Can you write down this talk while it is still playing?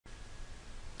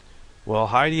Well,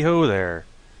 heidi ho there.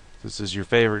 This is your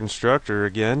favorite instructor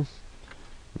again,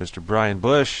 Mr. Brian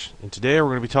Bush, and today we're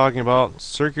going to be talking about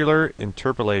circular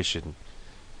interpolation.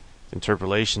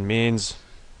 Interpolation means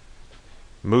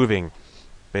moving,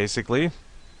 basically,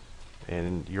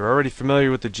 and you're already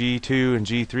familiar with the G2 and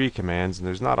G3 commands, and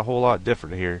there's not a whole lot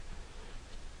different here.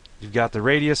 You've got the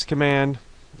radius command,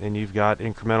 and you've got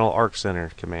incremental arc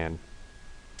center command.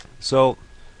 So,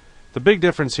 the big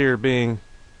difference here being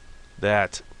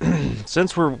that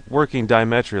since we're working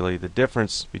diametrically, the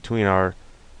difference between our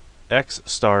x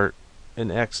start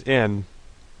and x end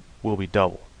will be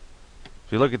double.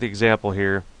 If you look at the example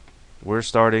here, we're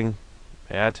starting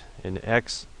at an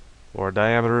x or a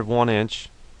diameter of 1 inch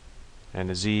and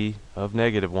a z of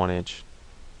 -1 inch.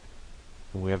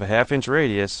 And we have a 1/2 inch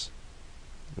radius,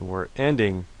 and we're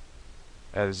ending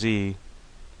at a z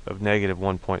of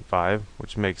 -1.5,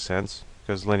 which makes sense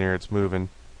because linear it's moving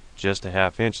just a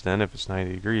 1/2 inch then if it's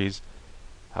 90 degrees.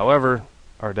 However,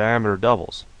 our diameter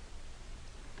doubles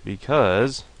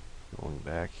because, going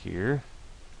back here,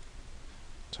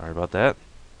 sorry about that,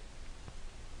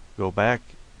 go back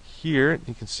here,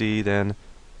 you can see then,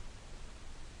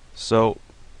 so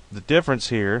the difference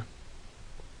here,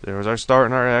 there was our start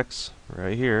and our x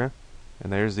right here,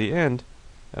 and there's the end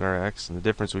at our x, and the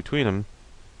difference between them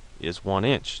is 1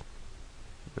 inch,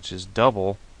 which is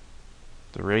double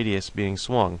the radius being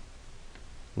swung.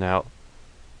 Now,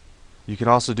 you can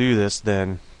also do this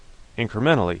then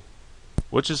incrementally,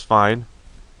 which is fine,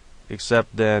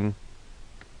 except then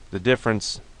the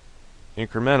difference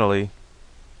incrementally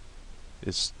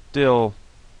is still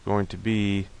going to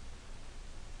be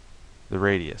the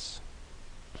radius.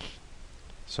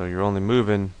 So you're only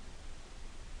moving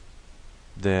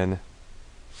then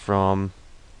from,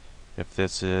 if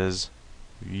this is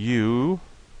u,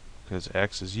 because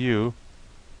x is u,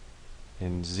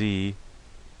 and z,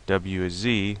 w is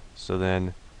z, so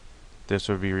then this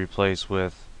would be replaced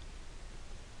with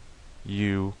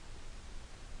u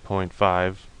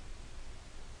 0.5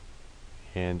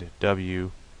 and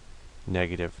w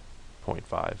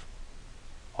 -0.5,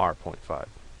 r 0.5.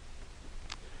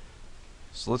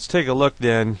 So let's take a look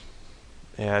then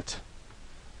at,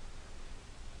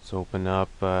 let's open up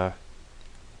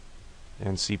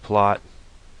NC plot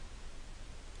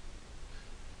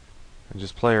and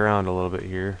just play around a little bit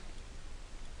here.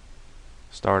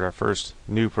 Start our first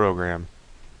new program.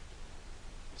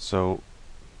 So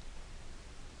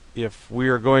if we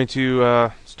are going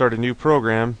to start a new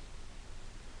program,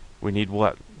 we need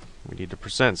what? We need a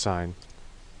percent sign.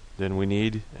 Then we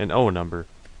need an O number.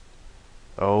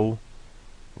 O,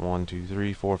 1, 2,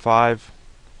 3, 4, 5.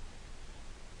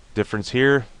 Difference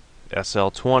here,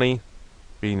 SL20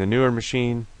 being the newer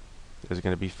machine, is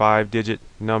going to be 5-digit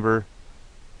number.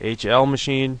 HL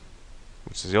machine,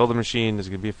 which is the older machine, is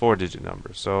going to be a 4-digit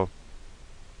number. So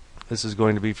this is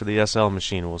going to be for the SL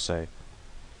machine, we'll say.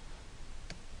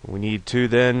 We need to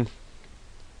then,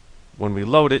 when we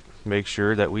load it, make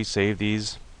sure that we save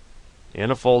these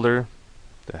in a folder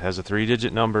that has a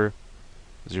 3-digit number,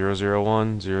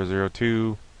 001,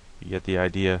 002, you get the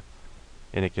idea,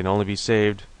 and it can only be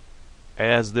saved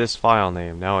as this file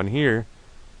name. Now in here,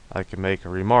 I can make a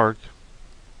remark,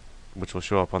 which will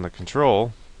show up on the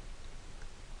control.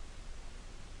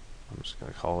 I'm just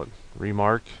going to call it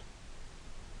remark.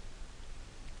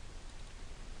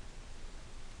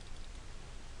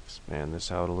 Expand this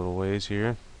out a little ways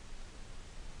here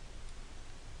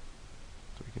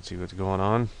so we can see what's going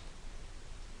on.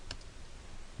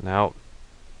 Now,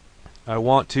 I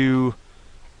want to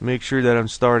make sure that I'm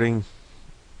starting.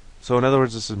 So in other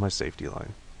words, this is my safety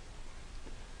line.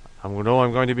 I'm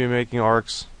going to be making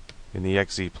arcs in the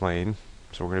XZ plane,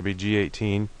 so we're going to be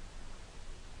G18.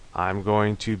 I'm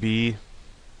going to be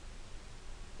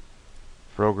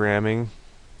programming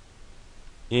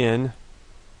in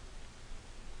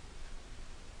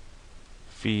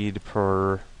feed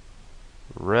per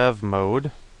rev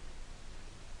mode,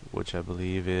 which I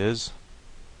believe is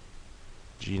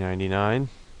G99.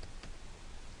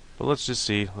 But let's just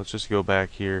see. Let's just go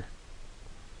back here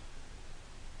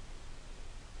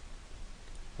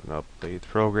and update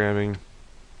programming.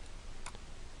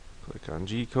 Click on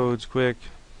G codes quick.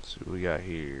 See what we got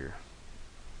here.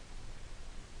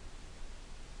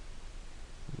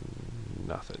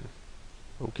 Nothing.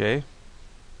 Okay.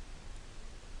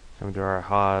 Come to our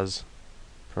Haas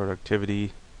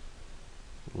productivity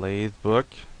lathe book.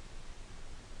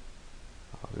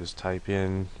 I'll just type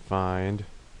in find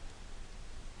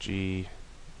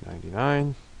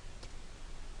G99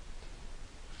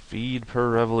 feed per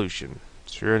revolution.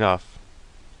 Sure enough,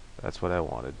 that's what I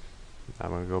wanted. I'm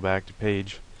going to go back to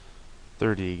page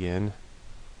 30 again.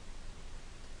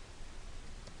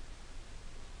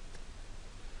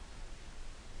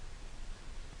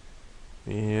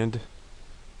 and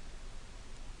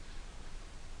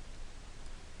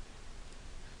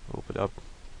open up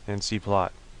NC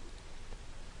plot.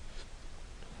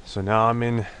 So now I'm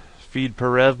in feed per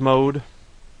rev mode,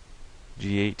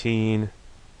 G18.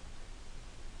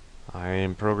 I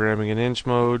am programming in inch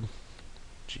mode,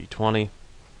 G20,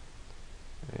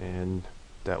 and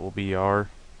that will be our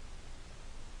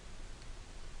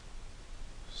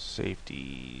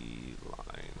safety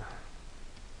line.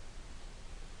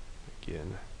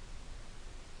 Again,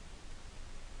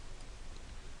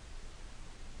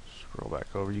 scroll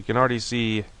back over. You can already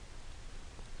see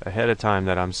ahead of time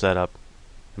that I'm set up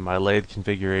in my lathe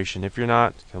configuration. If you're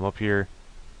not, come up here,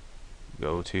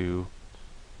 go to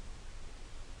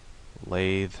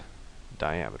lathe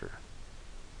diameter.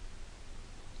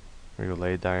 Here we go,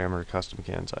 lathe diameter custom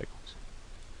can cycles.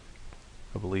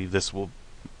 I believe this will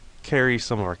carry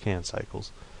some of our can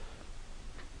cycles.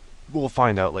 We'll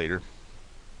find out later.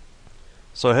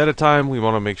 So ahead of time, we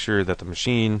want to make sure that the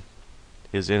machine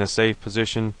is in a safe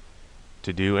position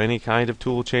to do any kind of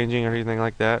tool changing or anything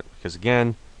like that, because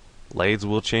again, lathes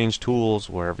will change tools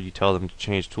wherever you tell them to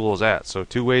change tools at. So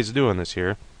two ways of doing this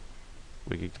here.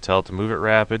 We could tell it to move it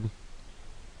rapid,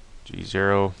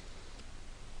 G0,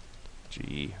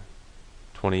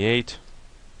 G28,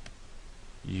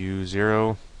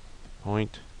 U0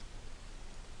 point,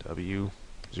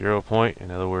 W0 point.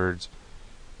 In other words,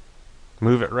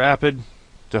 move it rapid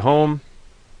to home,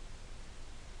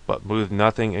 but move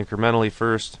nothing incrementally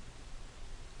first.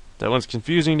 That one's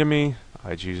confusing to me.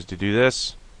 I choose to do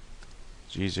this.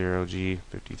 G0,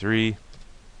 G53,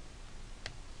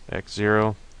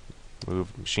 X0,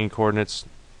 move machine coordinates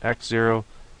X0.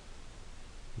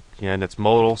 Again, it's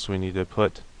modal, so we need to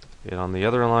put it on the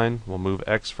other line. We'll move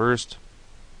X first.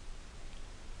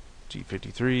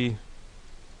 G53,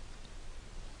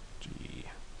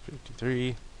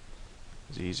 G53,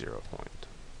 Z0 point.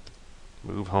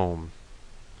 Move home.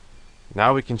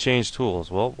 Now we can change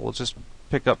tools. Well, we'll just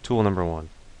pick up tool number 1.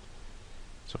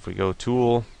 So if we go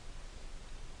tool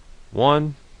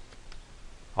 1,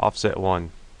 offset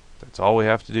 1. That's all we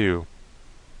have to do.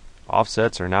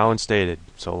 Offsets are now instated.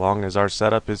 So long as our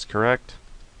setup is correct,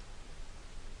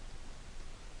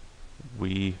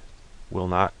 we will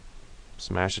not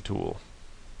smash a tool.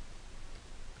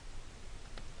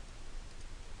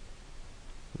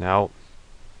 Now,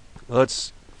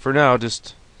 let's, for now,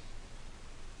 just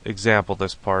example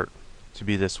this part to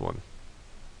be this one.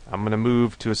 I'm going to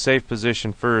move to a safe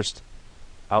position first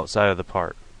outside of the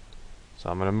part. So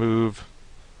I'm going to move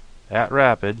at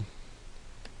rapid,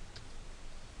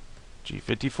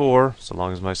 G54, so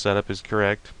long as my setup is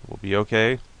correct, we'll be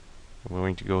okay. I'm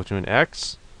going to go to an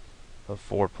X of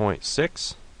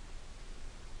 4.6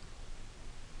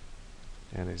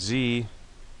 and a Z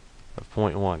of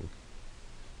 0.1,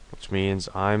 which means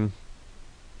I'm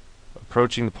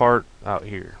approaching the part out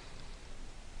here.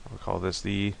 I'll call this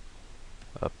the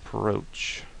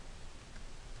approach.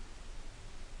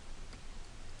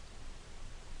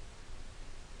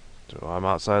 So I'm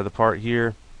outside of the part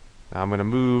here. Now I'm going to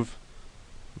move.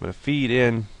 I'm going to feed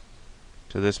in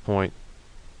to this point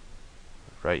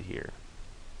right here.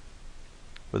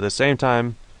 But at the same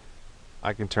time,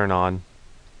 I can turn on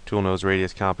tool nose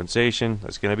radius compensation.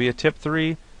 That's going to be a tip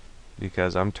 3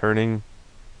 because I'm turning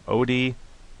OD, and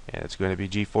it's going to be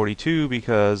G42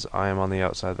 because I am on the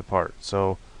outside of the part.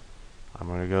 So I'm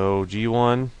going to go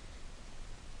G1,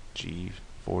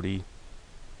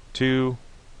 G42.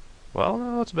 Well,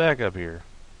 now let's back up here.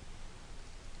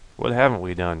 What haven't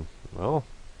we done? Well,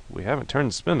 we haven't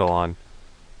turned the spindle on.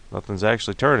 Nothing's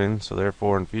actually turning, so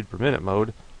therefore in feed per minute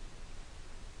mode,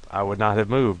 I would not have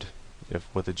moved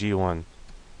if with a G1.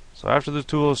 So after the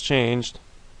tool is changed,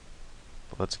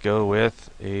 let's go with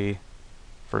a,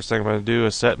 first thing I'm going to do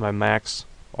is set my max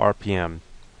RPM.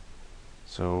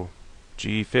 So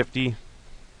G50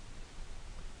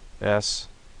 S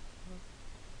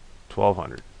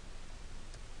 1200.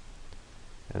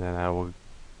 And then I will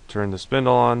turn the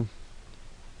spindle on,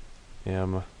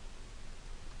 M3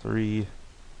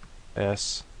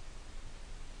 S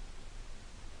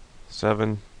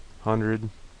 700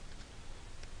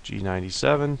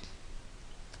 G97.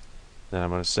 Then I'm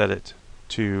going to set it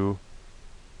to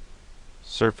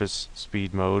surface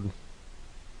speed mode,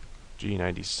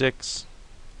 G96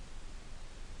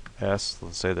 S.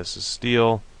 Let's say this is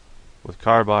steel with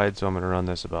carbide, so I'm going to run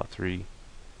this about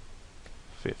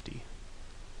 350.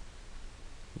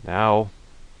 Now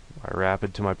I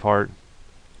rapid to my part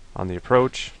on the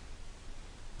approach.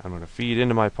 I'm going to feed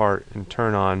into my part and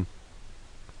turn on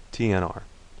TNR.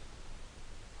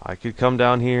 I could come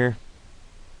down here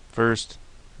first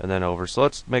and then over. So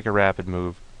let's make a rapid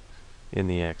move in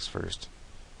the X first.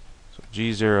 So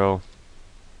G0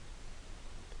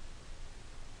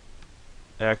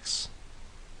 X.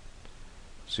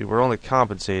 See, we're only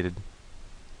compensated.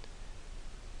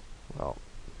 Well,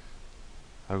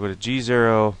 I'll go to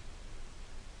G0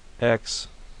 X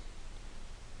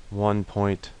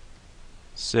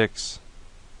 1.6.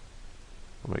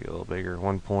 I'll make it a little bigger.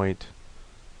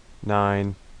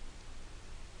 1.9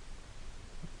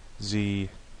 Z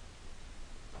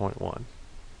 0.1.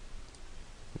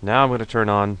 Now I'm going to turn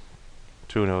on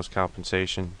two-nose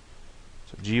compensation.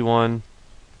 So G1,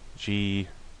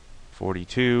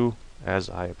 G42 as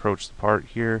I approach the part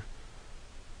here.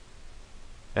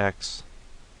 X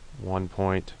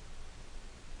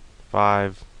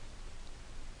 1.5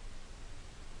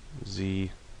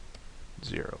 Z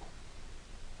 0.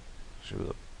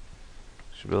 Should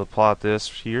be able to plot this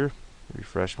here.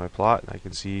 Refresh my plot and I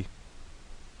can see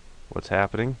what's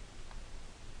happening.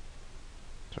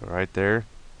 So right there,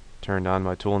 turned on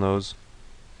my tool nose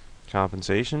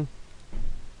compensation.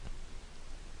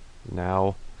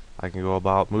 Now I can go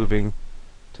about moving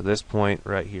to this point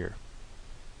right here.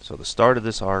 So the start of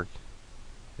this arc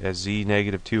is Z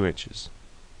negative 2 inches,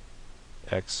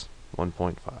 X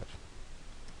 1.5.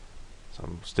 So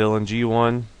I'm still in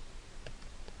G1.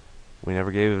 We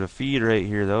never gave it a feed right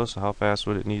here though, so how fast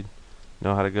would it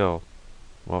know how to go?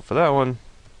 Well, for that one,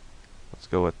 let's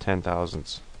go with 10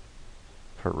 thousandths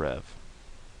per rev.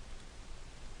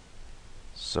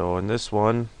 So in this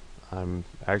one, I'm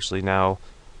actually now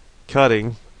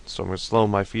cutting, so I'm going to slow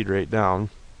my feed rate down.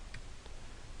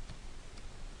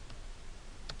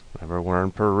 Whenever we're in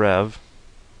per rev,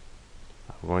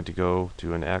 I'm going to go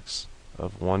to an X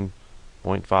of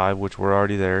 1.5, which we're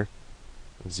already there,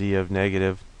 Z of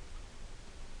negative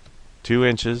 2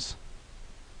 inches.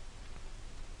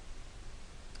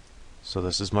 So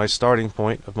this is my starting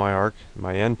point of my arc.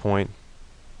 My end point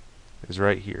is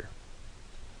right here.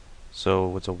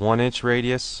 So it's a 1-inch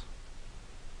radius.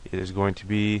 It is going to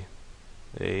be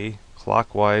a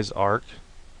clockwise arc,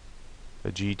 a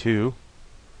G2.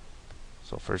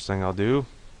 So first thing I'll do,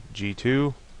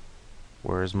 G2,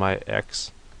 where is my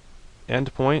X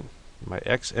end point? My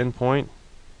X end point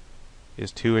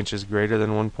is 2 inches greater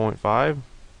than 1.5.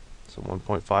 So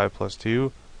 1.5 plus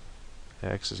 2,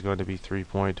 X is going to be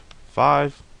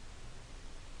 3.5.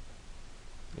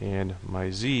 And my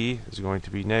Z is going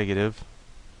to be negative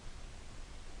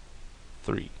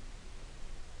 3.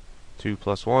 2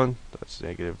 plus 1, that's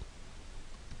negative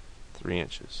 3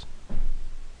 inches.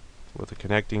 With a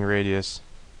connecting radius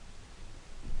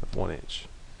of 1 inch.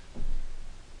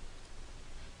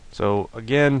 So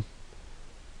again,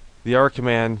 the arc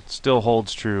command still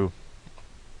holds true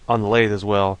on the lathe as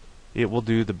well. It will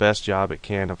do the best job it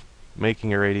can of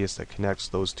making a radius that connects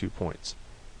those 2 points.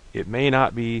 It may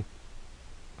not be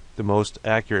the most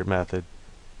accurate method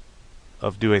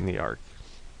of doing the arc,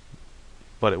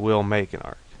 but it will make an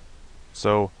arc.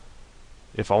 So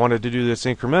if I wanted to do this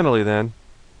incrementally, then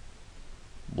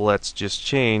let's just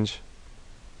change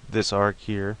this arc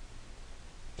here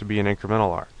to be an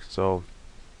incremental arc. So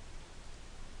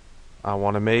I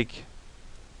want to make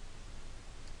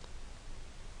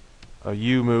a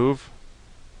U move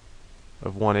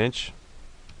of 1 inch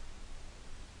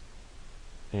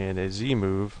and a Z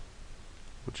move,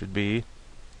 which would be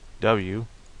W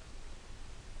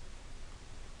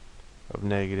of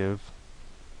negative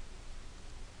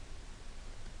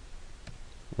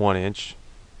 1 inch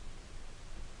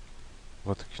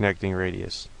with a connecting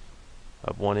radius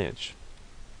of 1 inch.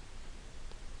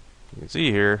 You can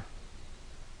see here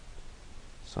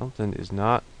something is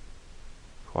not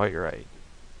quite right.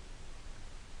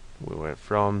 We went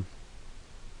from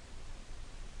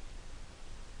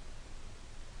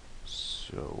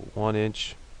 1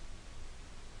 inch.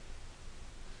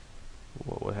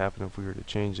 What would happen if we were to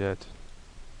change that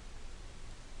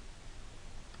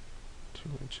 2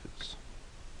 inches?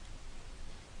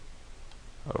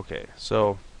 Okay,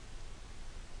 so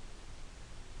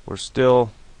we're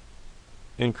still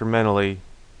incrementally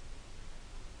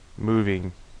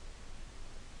moving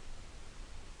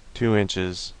 2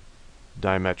 inches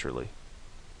diametrically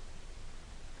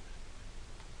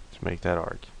to make that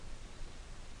arc,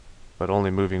 but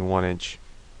only moving 1 inch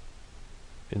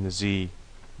in the Z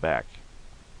back.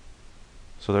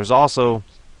 So there's also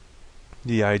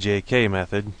the IJK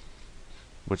method,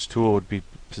 which tool would be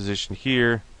positioned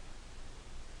here.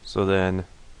 So then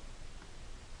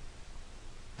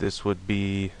this would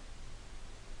be,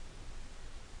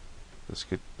 this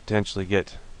could potentially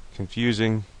get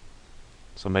confusing,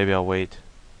 so maybe I'll wait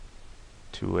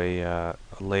to a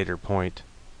later point.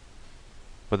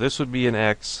 But this would be an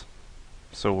X,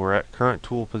 so we're at current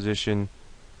tool position,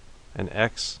 and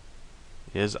X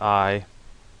is I,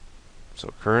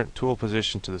 So current tool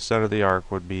position to the center of the arc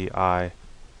would be I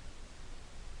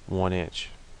 1 inch.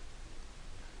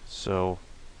 So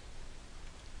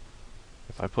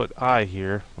if I put I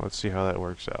here, let's see how that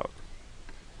works out.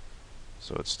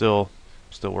 So it still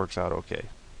works out okay.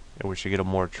 And we should get a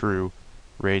more true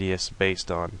radius based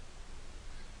on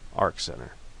arc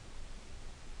center.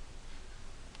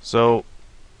 So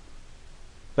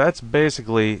that's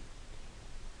basically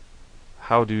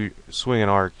how to swing an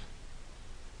arc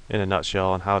in a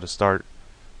nutshell, and how to start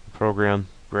the program.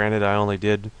 Granted, I only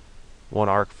did one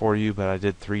arc for you, but I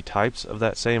did 3 types of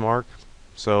that same arc.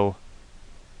 So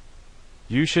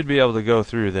you should be able to go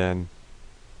through then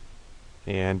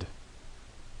and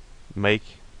make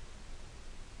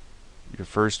your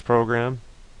first program.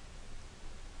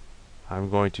 I'm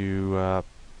going to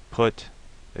put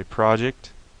a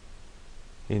project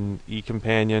in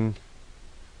eCompanion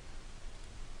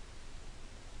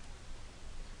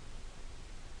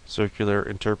circular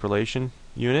interpolation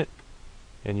unit,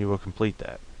 and you will complete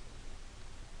that.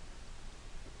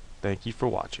 Thank you for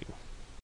watching.